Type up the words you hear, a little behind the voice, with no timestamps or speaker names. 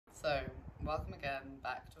So, welcome again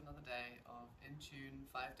back to another day of In Tune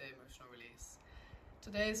 5-day emotional release.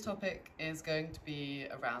 Today's topic is going to be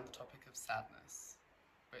around the topic of sadness,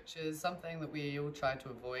 which is something that we all try to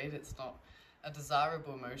avoid. It's not a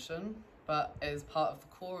desirable emotion, but is part of the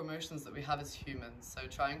core emotions that we have as humans. So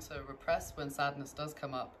trying to repress when sadness does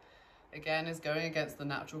come up, again, is going against the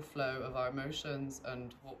natural flow of our emotions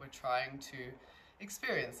and what we're trying to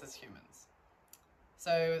experience as humans.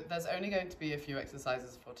 So there's only going to be a few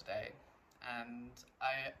exercises for today, and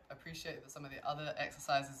I appreciate that some of the other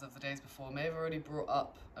exercises of the days before may have already brought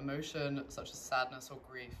up emotion such as sadness or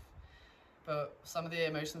grief. But some of the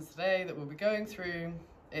emotions today that we'll be going through,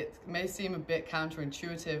 it may seem a bit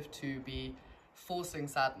counterintuitive to be forcing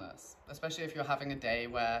sadness, especially if you're having a day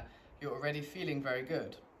where you're already feeling very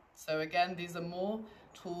good. So again, these are more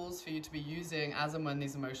tools for you to be using as and when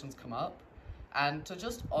these emotions come up, and to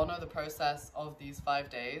just honor the process of these 5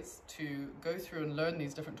 days, to go through and learn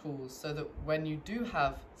these different tools so that when you do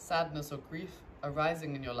have sadness or grief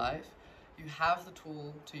arising in your life, you have the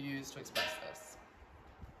tool to use to express this.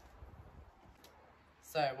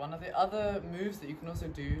 So one of the other moves that you can also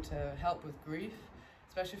do to help with grief,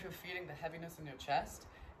 especially if you're feeling the heaviness in your chest,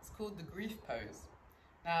 is called the grief pose.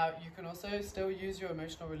 Now, you can also still use your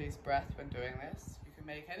emotional release breath when doing this. You can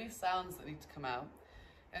make any sounds that need to come out.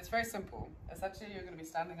 And it's very simple. Essentially, you're going to be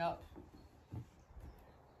standing up,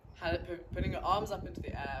 putting your arms up into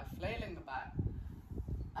the air, flailing the back,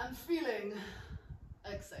 and feeling,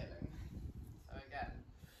 exhaling. So again,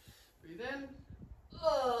 breathe in,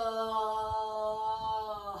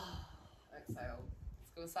 exhale.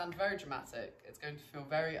 It's going to sound very dramatic. It's going to feel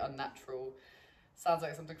very unnatural. Sounds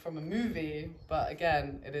like something from a movie, but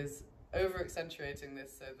again, it is over-accentuating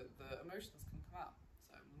this so that the emotions can come out.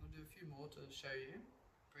 So I'm going to do a few more to show you.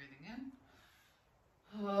 Breathing in.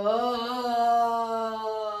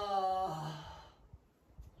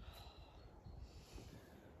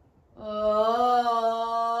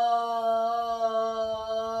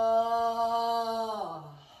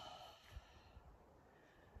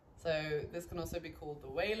 So this can also be called the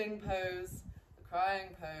wailing pose, the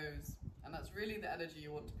crying pose, and that's really the energy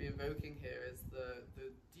you want to be evoking here, is the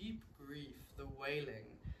deep grief, the wailing,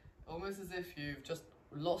 almost as if you've just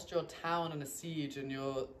lost your town in a siege and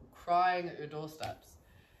you're crying at your doorsteps.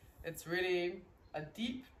 It's really a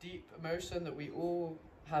deep, deep emotion that we all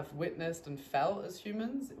have witnessed and felt as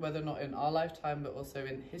humans, whether or not in our lifetime, but also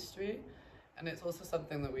in history. And it's also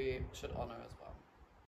something that we should honor as well.